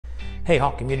Hey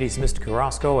Hawk Community, it's Mr.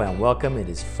 Carrasco and welcome. It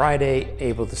is Friday,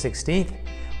 April the 16th.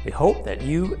 We hope that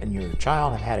you and your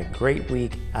child have had a great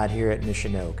week out here at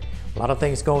Mission Oak. A lot of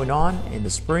things going on in the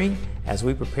spring as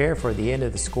we prepare for the end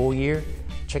of the school year.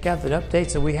 Check out the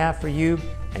updates that we have for you.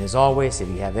 And as always, if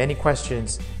you have any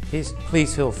questions,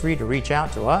 please feel free to reach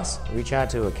out to us, reach out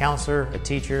to a counselor, a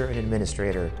teacher, an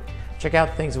administrator. Check out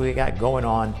the things we got going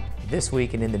on this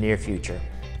week and in the near future.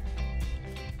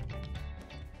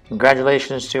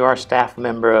 Congratulations to our staff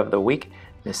member of the week,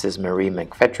 Mrs. Marie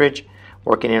McFetridge.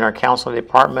 Working in our counseling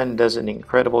department, does an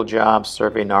incredible job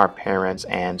serving our parents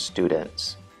and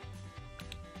students.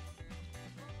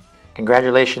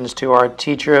 Congratulations to our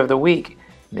teacher of the week,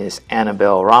 Miss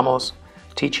Annabelle Ramos,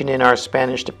 teaching in our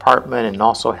Spanish department and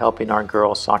also helping our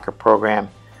girls soccer program.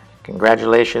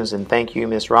 Congratulations and thank you,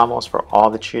 Miss Ramos, for all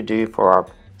that you do for our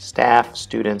staff,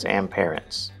 students, and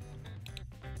parents.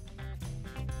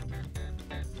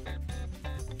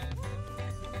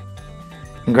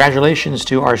 Congratulations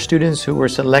to our students who were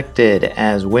selected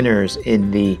as winners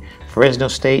in the Fresno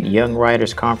State Young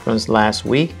Writers Conference last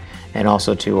week, and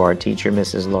also to our teacher,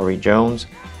 Mrs. Lori Jones.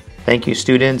 Thank you,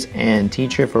 students and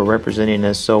teacher, for representing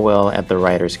us so well at the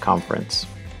Writers Conference.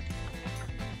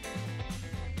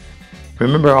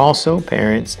 Remember also,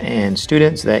 parents and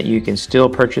students, that you can still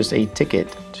purchase a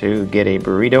ticket to get a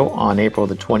burrito on April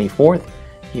the 24th.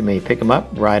 You may pick them up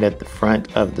right at the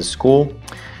front of the school.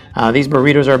 These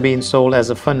burritos are being sold as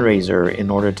a fundraiser in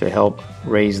order to help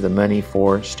raise the money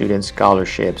for student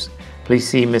scholarships. Please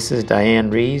see Mrs.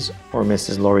 Diane Rees or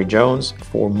Mrs. Lori Jones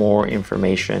for more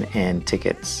information and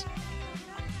tickets.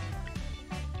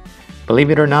 Believe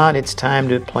it or not, it's time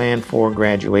to plan for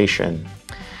graduation.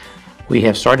 We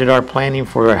have started our planning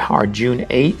for our June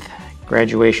 8th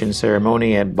graduation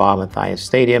ceremony at Bob Mathias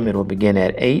Stadium. It will begin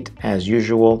at 8 as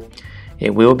usual.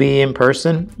 It will be in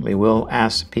person. We will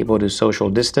ask people to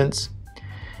social distance.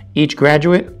 Each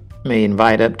graduate may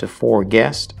invite up to 4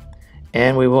 guests,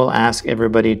 and we will ask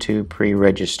everybody to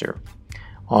pre-register.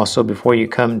 Also, before you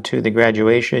come to the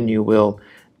graduation, you will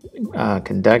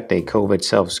conduct a COVID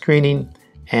self-screening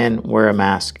and wear a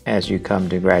mask as you come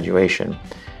to graduation.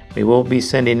 We will be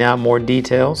sending out more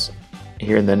details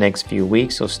here in the next few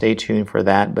weeks, so stay tuned for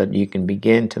that, but you can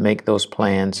begin to make those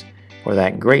plans for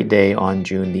that great day on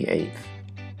June the 8th.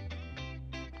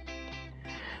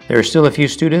 There are still a few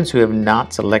students who have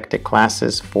not selected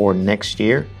classes for next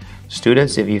year.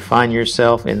 Students, if you find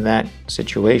yourself in that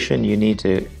situation, you need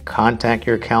to contact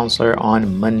your counselor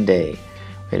on Monday.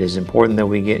 It is important that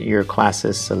we get your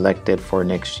classes selected for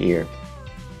next year.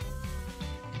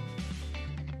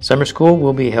 Summer school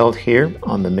will be held here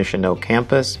on the Mission Oak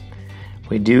campus.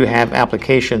 We do have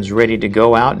applications ready to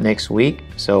go out next week,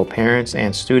 so parents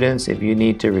and students, if you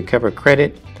need to recover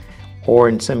credit, or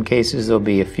in some cases there'll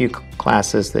be a few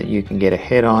classes that you can get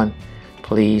ahead on,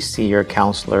 please see your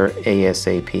counselor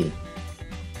ASAP.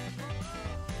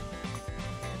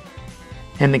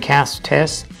 And the CAS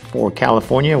test for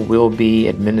California will be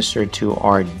administered to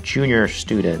our junior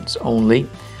students only.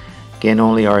 Again,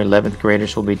 only our 11th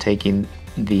graders will be taking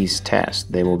these tests.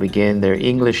 They will begin their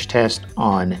English test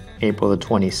on April the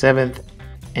 27th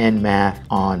and math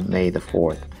on May the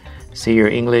 4th. See your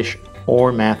English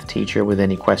or math teacher with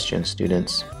any questions,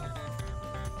 students.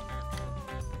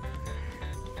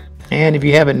 And if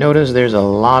you haven't noticed, there's a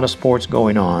lot of sports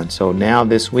going on. So now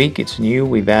this week, it's new.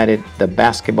 We've added the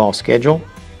basketball schedule,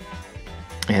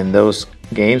 and those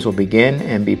games will begin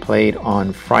and be played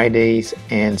on Fridays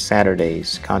and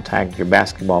Saturdays. Contact your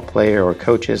basketball player or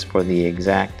coaches for the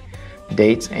exact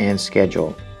dates and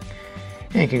schedule.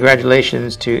 And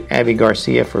congratulations to Abby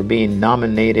Garcia for being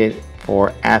nominated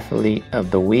for Athlete of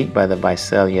the Week by the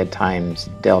Visalia Times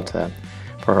Delta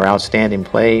for her outstanding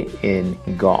play in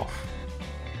golf.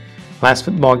 Last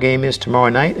football game is tomorrow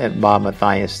night at Bob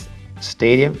Mathias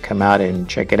Stadium. Come out and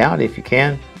check it out if you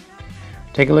can.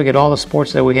 Take a look at all the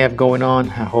sports that we have going on.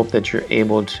 I hope that you're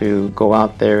able to go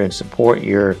out there and support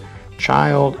your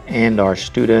child and our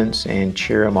students and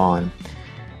cheer them on.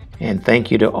 And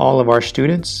thank you to all of our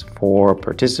students for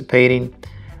participating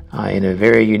in a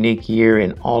very unique year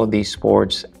in all of these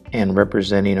sports and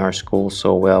representing our school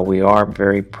so well. We are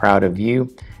very proud of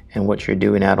you and what you're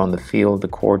doing out on the field, the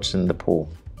courts, and the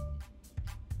pool.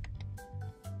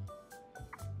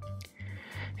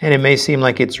 And it may seem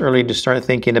like it's early to start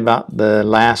thinking about the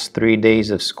last 3 days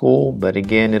of school, but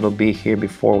again, it'll be here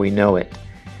before we know it.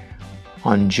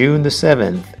 On June the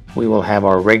 7th, we will have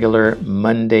our regular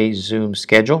Monday Zoom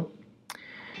schedule.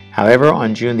 However,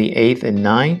 on June the 8th and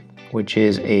 9th, which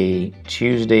is a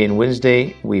Tuesday and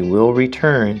Wednesday, we will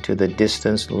return to the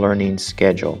distance learning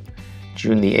schedule.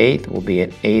 June the 8th will be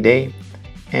an A-Day,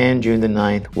 and June the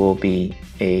 9th will be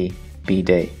a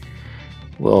B-Day.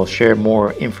 We'll share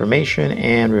more information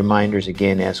and reminders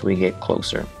again as we get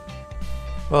closer.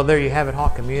 Well, there you have it,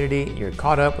 Hawk community. You're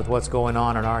caught up with what's going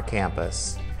on our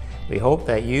campus. We hope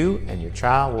that you and your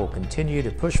child will continue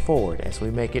to push forward as we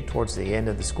make it towards the end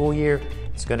of the school year.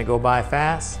 It's going to go by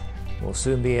fast. We'll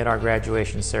soon be at our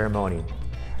graduation ceremony.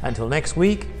 Until next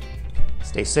week,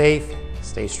 stay safe,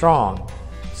 stay strong,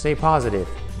 stay positive,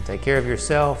 and take care of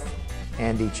yourself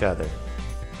and each other.